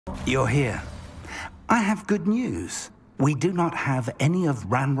You're here. I have good news. We do not have any of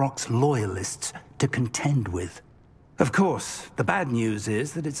Ranrock's loyalists to contend with. Of course, the bad news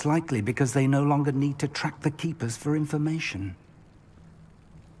is that it's likely because they no longer need to track the Keepers for information.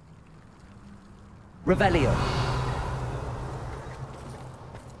 Revelio.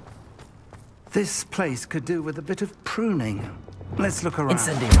 This place could do with a bit of pruning. Let's look around.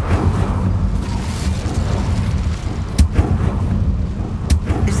 Incendio.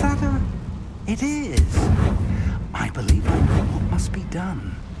 Is that a... It is. I believe I know what must be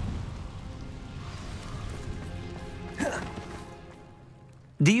done.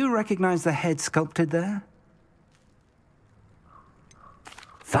 Do you recognize the head sculpted there?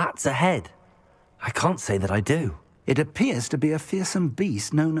 That's a head. I can't say that I do. It appears to be a fearsome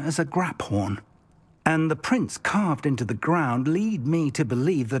beast known as a graphorn. And the prints carved into the ground lead me to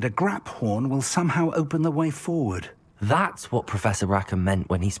believe that a graphorn will somehow open the way forward. That's what Professor Rackham meant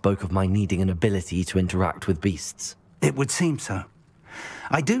when he spoke of my needing an ability to interact with beasts. It would seem so.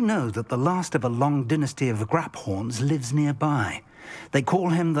 I do know that the last of a long dynasty of graphorns lives nearby. They call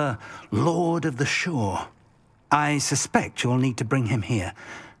him the Lord of the Shore. I suspect you'll need to bring him here.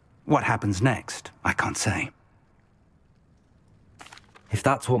 What happens next, I can't say. If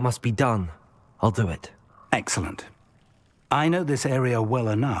that's what must be done, I'll do it. Excellent. I know this area well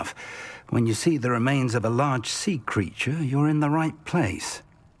enough. When you see the remains of a large sea creature, you're in the right place.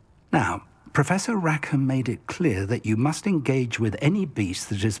 Now, Professor Rackham made it clear that you must engage with any beast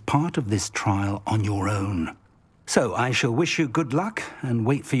that is part of this trial on your own. So I shall wish you good luck and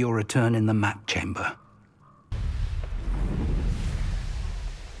wait for your return in the map chamber.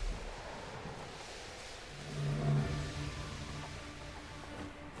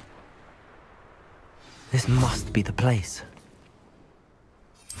 This must be the place.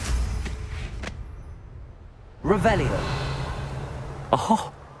 Revelio.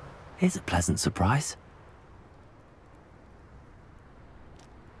 Oh, here's a pleasant surprise.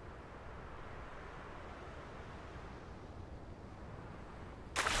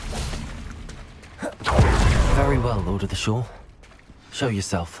 Very well, Lord of the Shore. Show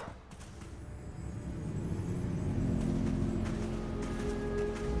yourself.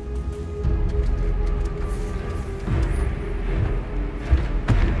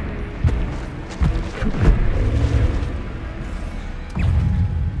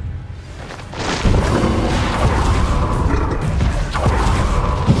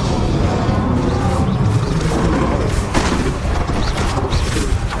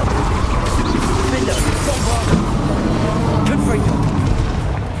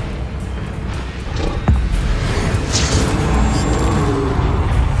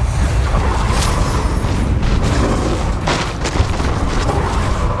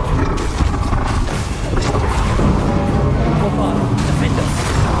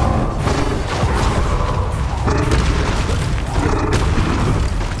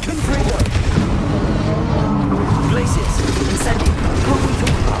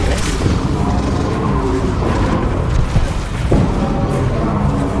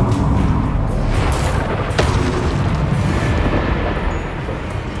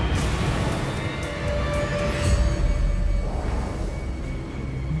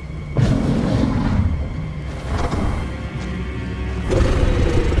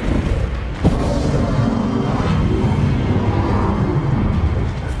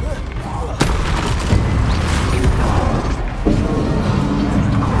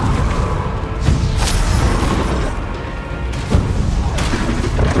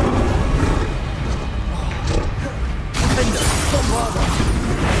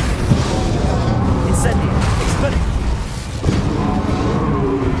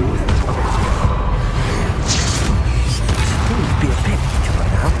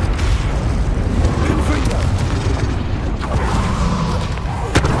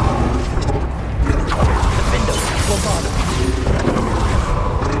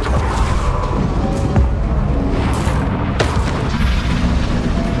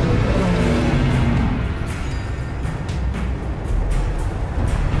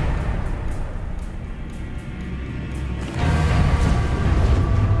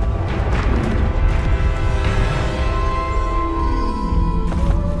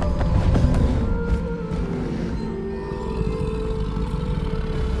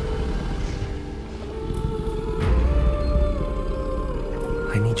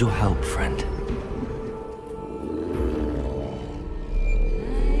 Your help, friend.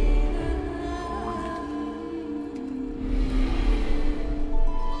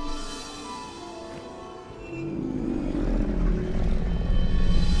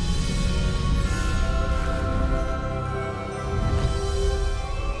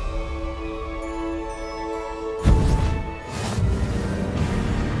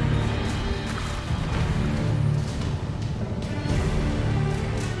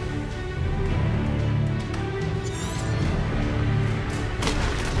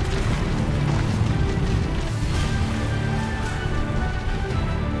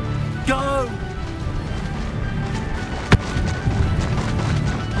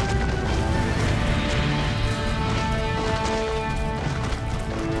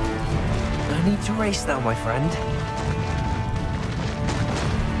 I need to race now, my friend.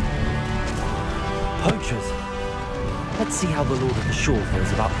 Poachers. Let's see how the Lord of the Shore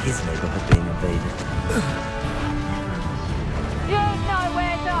feels about his neighborhood being invaded. You know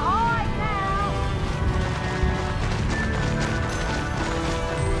where to hide now!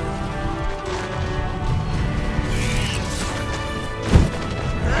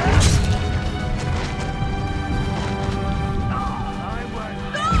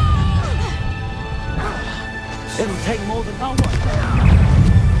 It'll take more than... Oh,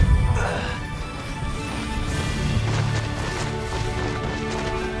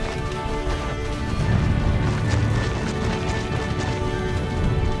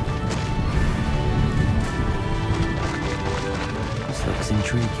 This looks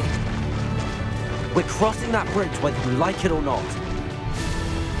intriguing. We're crossing that bridge whether we like it or not.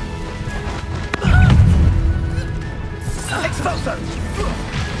 Expulso!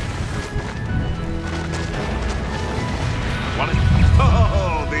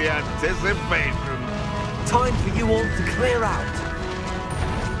 Oh, the anticipation! Time for you all to clear out.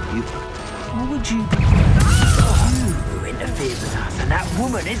 What would you do? You who interfered with us, and that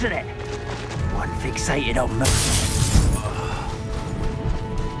woman, isn't it? One fixated on me.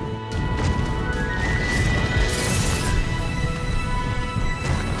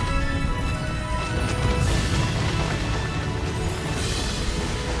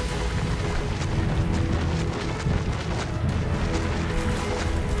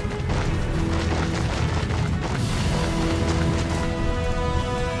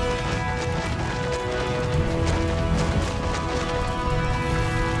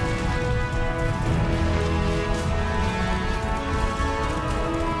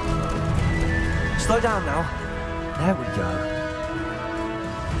 Slow down now. There we go.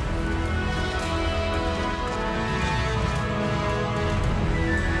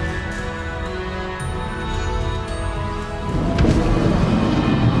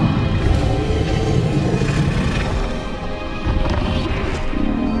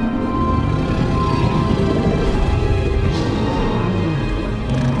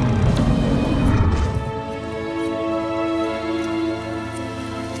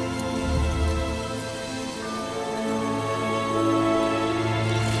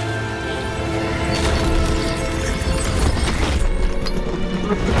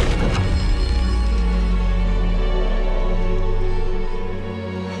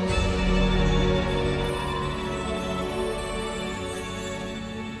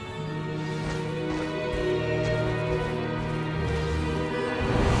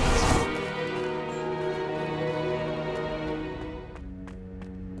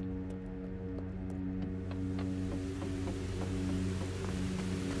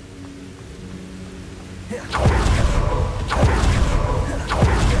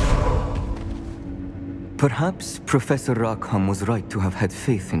 Perhaps Professor Rackham was right to have had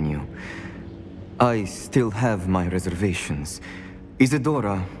faith in you. I still have my reservations.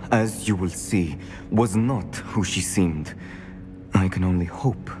 Isadora, as you will see, was not who she seemed. I can only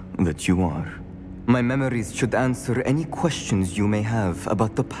hope that you are. My memories should answer any questions you may have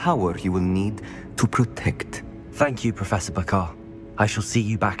about the power you will need to protect. Thank you, Professor Bakar. I shall see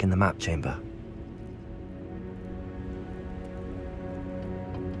you back in the map chamber.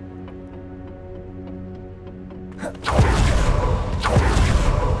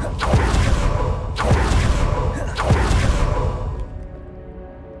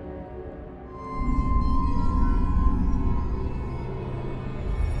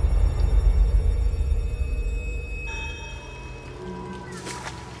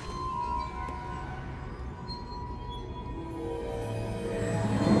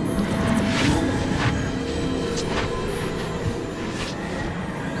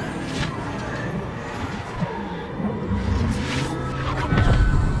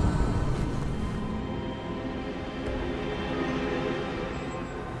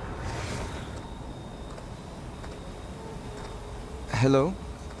 Hello?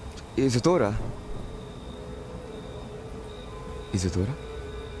 Isadora? Isadora?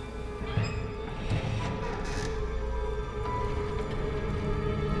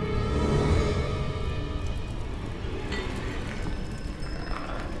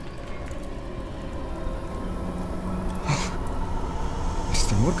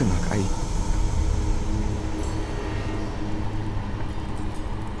 Mr. Morganach,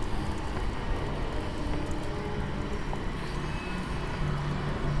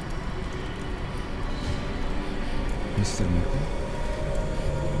 Mr. Morgan?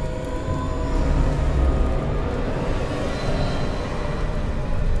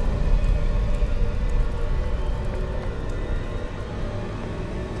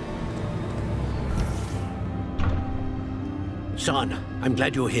 Son, I'm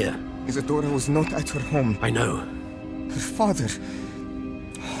glad you're here. Isadora was not at her home. I know. Her father...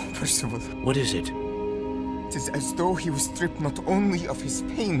 Percival. What is it? It is as though he was stripped not only of his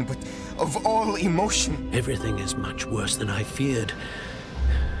pain, but of all emotion. Everything is much worse than I feared.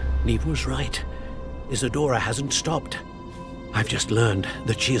 Neve was right. Isadora hasn't stopped. I've just learned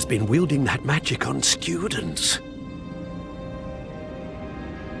that she has been wielding that magic on students.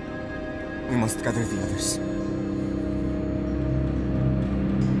 We must gather the others.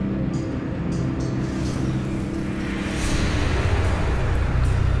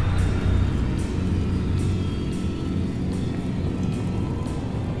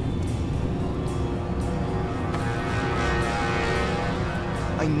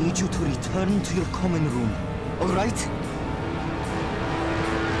 I need you to return to your common room, all right?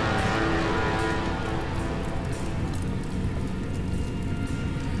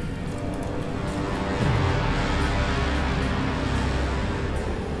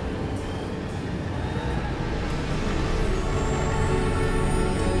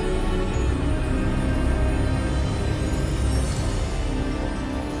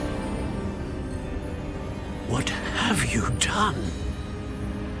 What have you done?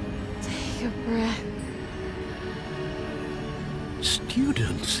 Take a breath.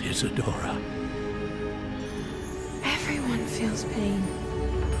 Students, Isadora. Everyone feels pain.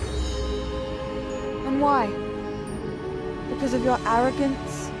 And why? Because of your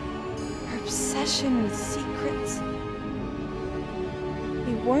arrogance? Your obsession with secrets?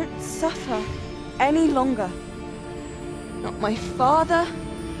 He won't suffer any longer. Not my father,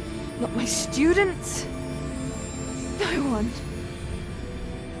 not my students. No one.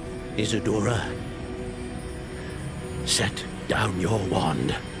 Isadora, set down your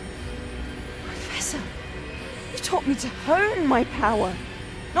wand. Professor, you taught me to hone my power,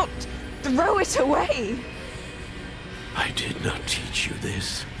 not throw it away. I did not teach you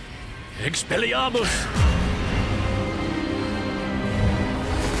this. Expelliarmus!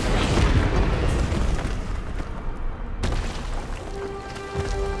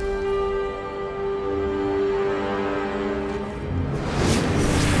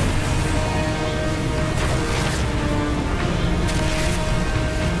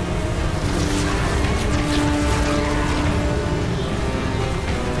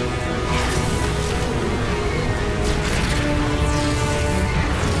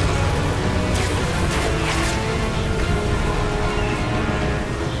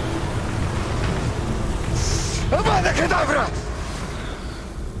 Avada Kedavra!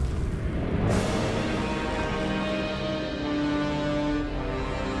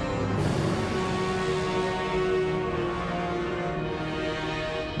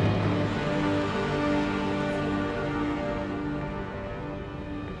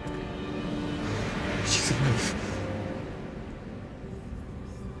 She's alive.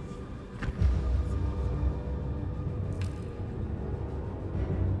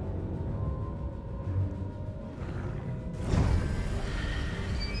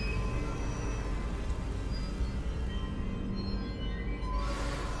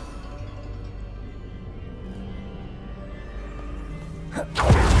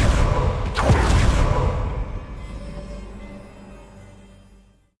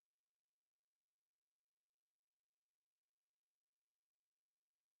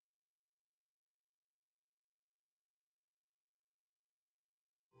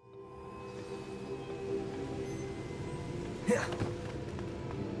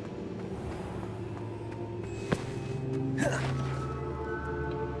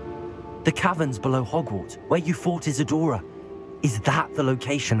 The caverns below Hogwarts, where you fought Isadora. Is that the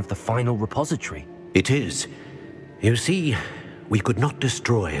location of the final repository? It is. You see, we could not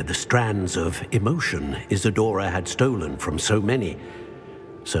destroy the strands of emotion Isadora had stolen from so many.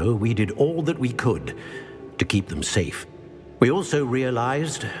 So we did all that we could to keep them safe. We also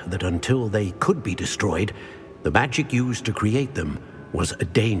realized that until they could be destroyed, the magic used to create them was a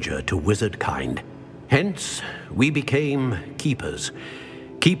danger to wizard kind. Hence, we became keepers.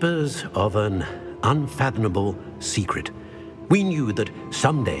 Keepers of an unfathomable secret. We knew that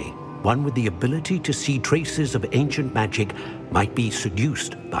someday, one with the ability to see traces of ancient magic might be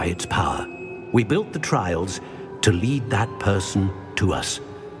seduced by its power. We built the trials to lead that person to us,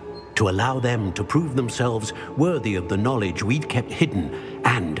 to allow them to prove themselves worthy of the knowledge we'd kept hidden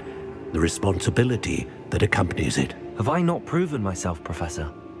and the responsibility that accompanies it. Have I not proven myself,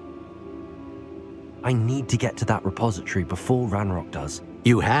 Professor? I need to get to that repository before Ranrock does.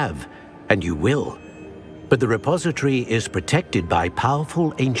 You have, and you will. But the repository is protected by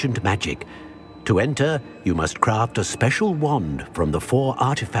powerful ancient magic. To enter, you must craft a special wand from the 4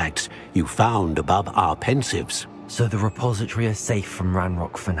 artifacts you found above our pensives. So the repository is safe from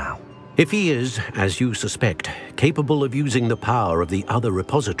Ranrock for now? If he is, as you suspect, capable of using the power of the other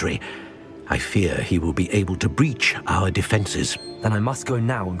repository, I fear he will be able to breach our defenses. Then I must go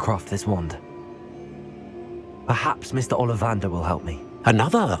now and craft this wand. Perhaps Mr. Ollivander will help me.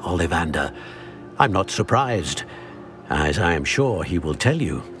 Another Ollivander? I'm not surprised. As I am sure he will tell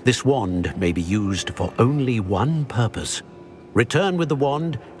you, this wand may be used for only one purpose. Return with the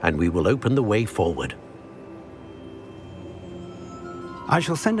wand, and we will open the way forward. I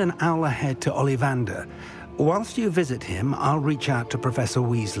shall send an owl ahead to Ollivander. Whilst you visit him, I'll reach out to Professor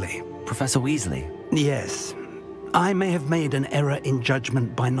Weasley. Professor Weasley? Yes. I may have made an error in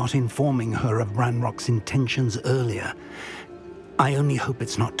judgment by not informing her of Ranrock's intentions earlier. I only hope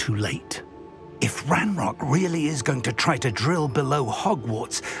it's not too late. If Ranrock really is going to try to drill below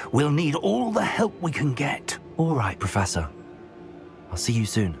Hogwarts, we'll need all the help we can get. All right, Professor. I'll see you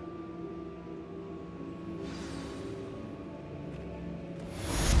soon.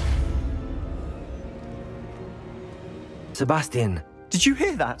 Sebastian. Did you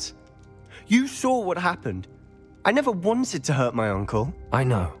hear that? You saw what happened. I never wanted to hurt my uncle. I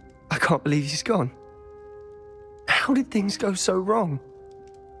know. I can't believe he's gone. How did things go so wrong?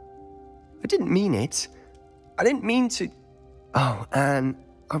 I didn't mean it. I didn't mean to... Oh, Anne,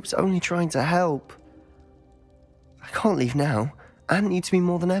 I was only trying to help. I can't leave now. Anne needs me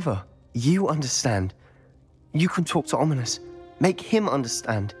more than ever. You understand. You can talk to Ominous. Make him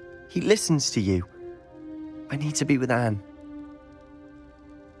understand. He listens to you. I need to be with Anne.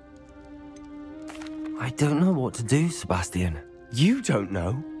 I don't know what to do, Sebastian. You don't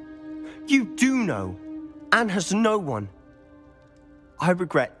know. You do know. Anne has no one. I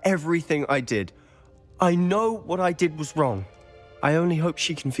regret everything I did. I know what I did was wrong. I only hope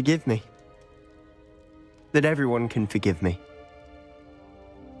she can forgive me. That everyone can forgive me.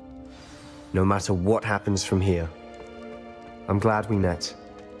 No matter what happens from here, I'm glad we met.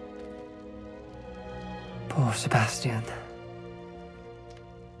 Poor Sebastian.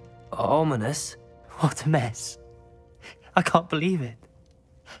 Ominous? What a mess. I can't believe it.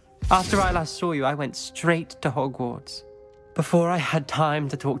 After I last saw you, I went straight to Hogwarts. Before I had time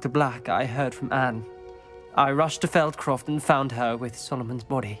to talk to Black, I heard from Anne. I rushed to Feldcroft and found her with Solomon's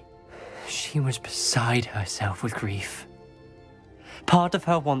body. She was beside herself with grief. Part of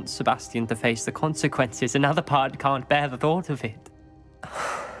her wants Sebastian to face the consequences, another part can't bear the thought of it.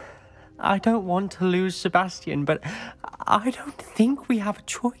 I don't want to lose Sebastian, but I don't think we have a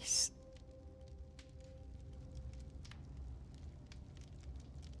choice.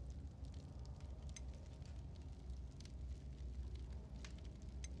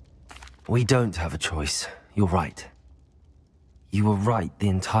 We don't have a choice. You're right. You were right the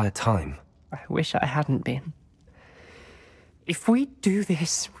entire time. I wish I hadn't been. If we do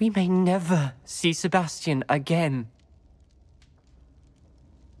this, we may never see Sebastian again.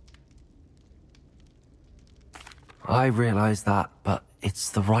 I realize that, but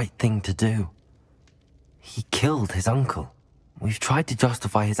it's the right thing to do. He killed his uncle. We've tried to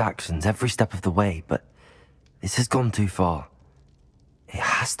justify his actions every step of the way, but this has gone too far. It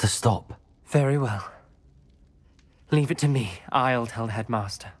has to stop. Very well. Leave it to me. I'll tell the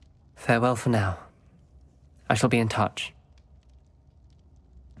headmaster. Farewell for now. I shall be in touch.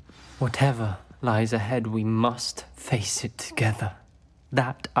 Whatever lies ahead, we must face it together.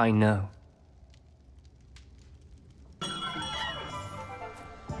 That I know.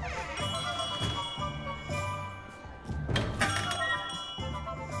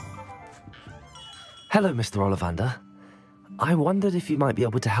 Hello, Mr. Ollivander. I wondered if you might be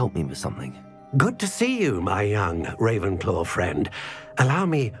able to help me with something. Good to see you, my young Ravenclaw friend. Allow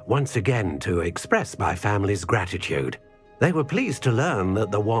me once again to express my family's gratitude. They were pleased to learn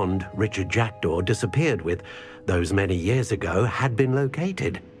that the wand Richard Jackdaw disappeared with those many years ago had been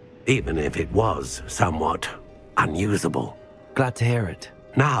located, even if it was somewhat unusable. Glad to hear it.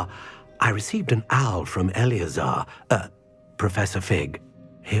 Now, I received an owl from Eleazar, Professor Fig.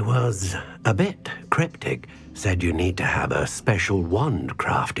 He was a bit cryptic, said you need to have a special wand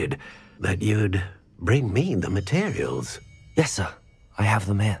crafted, that you'd bring me the materials. Yes, sir. I have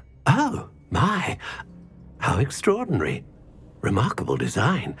them here. Oh, my. How extraordinary. Remarkable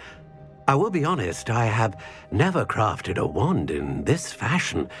design. I will be honest, I have never crafted a wand in this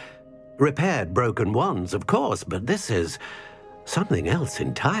fashion. Repaired broken wands, of course, but this is something else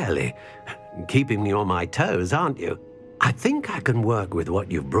entirely. Keeping me on my toes, aren't you? I think I can work with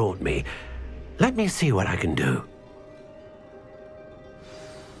what you've brought me. Let me see what I can do.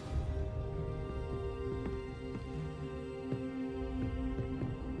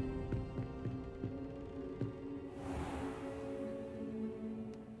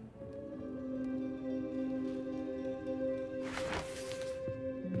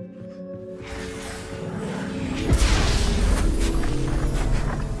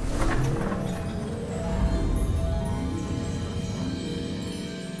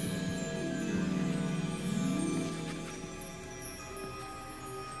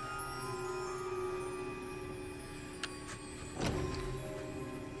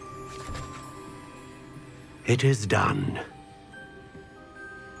 It is done.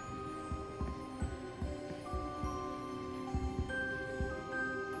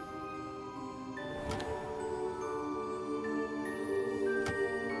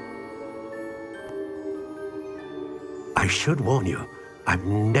 I should warn you, I've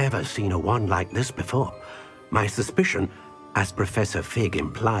never seen a wand like this before. My suspicion, as Professor Fig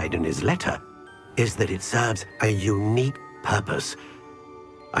implied in his letter, is that it serves a unique purpose.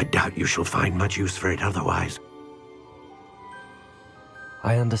 I doubt you shall find much use for it otherwise.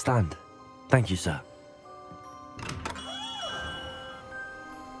 I understand. Thank you, sir.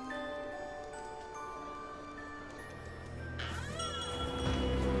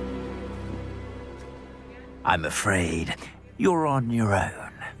 I'm afraid you're on your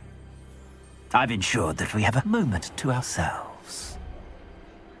own. I've ensured that we have a moment to ourselves.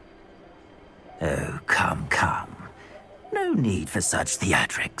 Oh, come, come. No need for such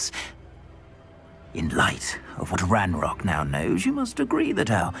theatrics. In light of what Ranrock now knows, you must agree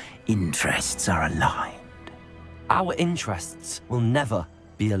that our interests are aligned. Our interests will never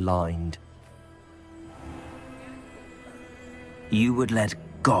be aligned. You would let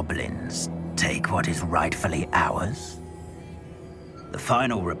goblins take what is rightfully ours? The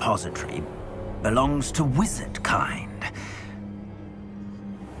final repository belongs to wizard kind.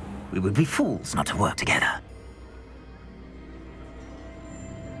 We would be fools not to work together.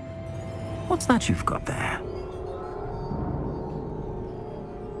 What's that you've got there?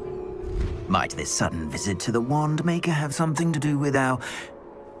 Might this sudden visit to the Wand Maker have something to do with our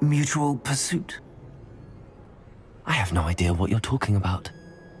mutual pursuit? I have no idea what you're talking about.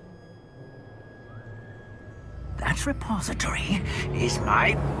 That repository is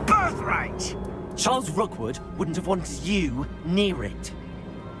my birthright! Charles Rookwood wouldn't have wanted you near it.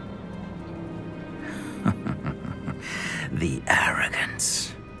 The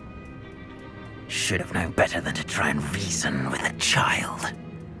arrogance. Should have known better than to try and reason with a child.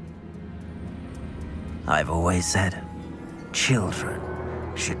 I've always said, children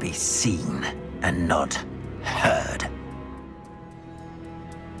should be seen and not heard.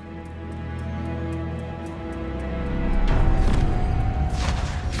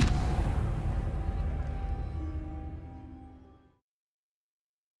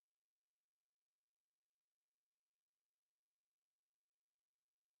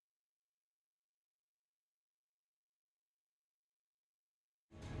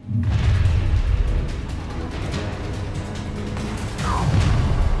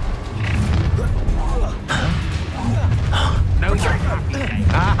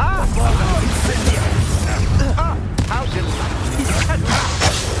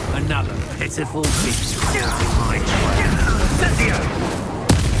 Another pitiful beast in my Cynthia!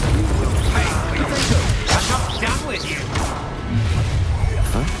 I'm not done with you!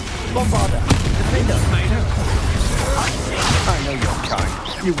 Bombarder! Defender! I know your kind.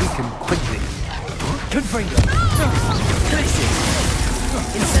 You weaken quickly. Confringo! Glitches!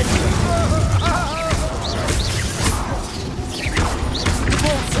 Incendiary!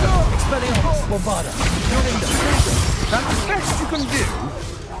 Expelliarmus! Bombarder! That's the best you can do.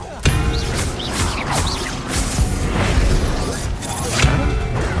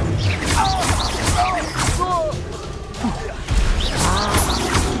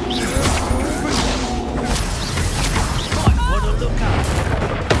 What a look out!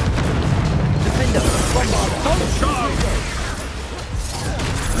 Defender! Bombarder! Don't charge!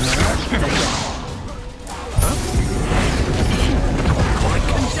 Quite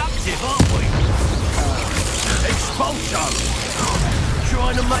conductive, aren't we? Expulsion!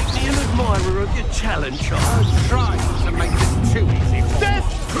 Trying to make me an admirer of your talent, child. Try to make this too easy for Death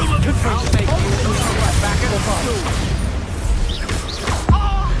from a I'll make you right back at the bottom.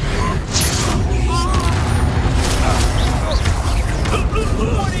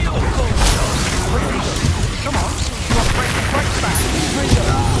 What are your thoughts? Come on, you are breaking right back.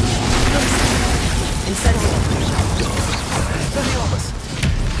 Incendiary! Expelliarmus!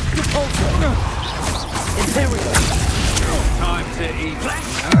 Repulsor! Imperial! Time to eat.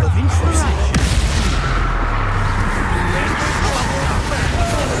 Of interest!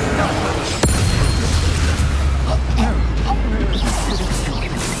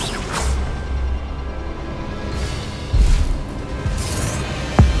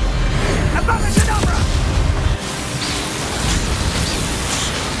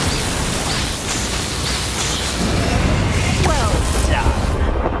 Well done,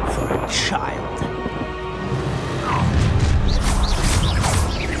 for a child.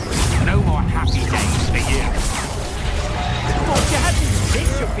 No more happy days for you. Oh, Dad, this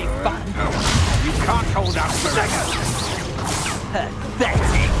should be fun. You can't hold up forever.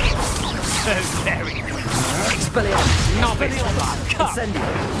 Pathetic. So very good. Incendio!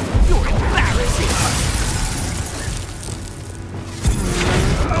 You're embarrassing!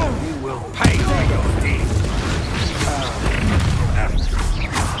 You will pay for your deeds!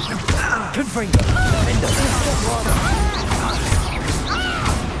 Confringo! Endo!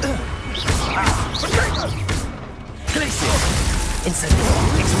 Glacier! Incendio!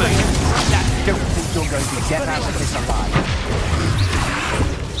 Explosion! I don't think you're going to get out of this alive.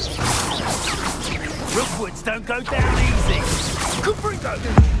 Rookwoods don't go down easy! Confringo!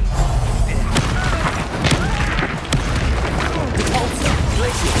 Repulsor!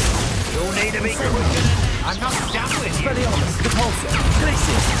 Glacier! You'll need to be quick. I'm not done with you. Expelliarmus! Repulsor!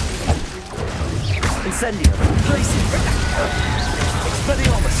 Glacier! Incendio! Glacier!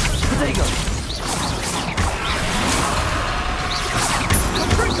 Expelliarmus! Protego!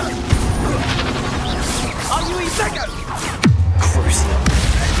 Are you Izego? Crucio!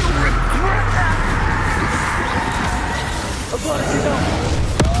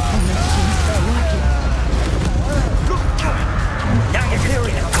 Now you're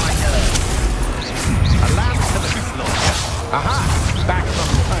clearing out my nerves. Allow me to the truth, Lord. Aha! Back from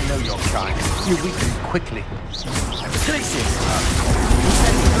I know your kind. You weaken quickly. Glacier!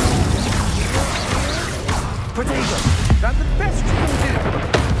 Protego! That's the best you can do.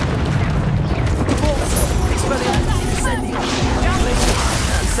 Repulsor! Expelliarmus! Incendio! Glacier!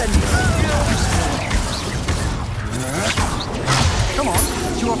 Incendio! Come on,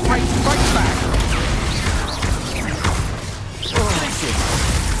 you are afraid to fight back. Glacier!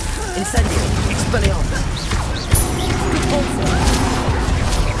 Incendio! Expelliarmus! Repulsor!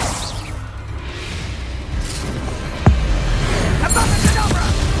 Abracadabra!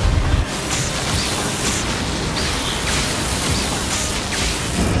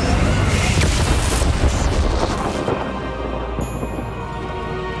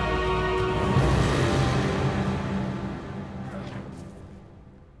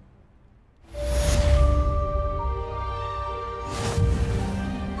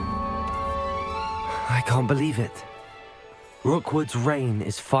 I can't believe it. Rookwood's reign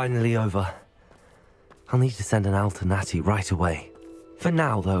is finally over. I'll need to send an alternati right away. For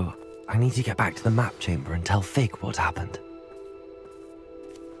now, though, I need to get back to the map chamber and tell Fig what happened.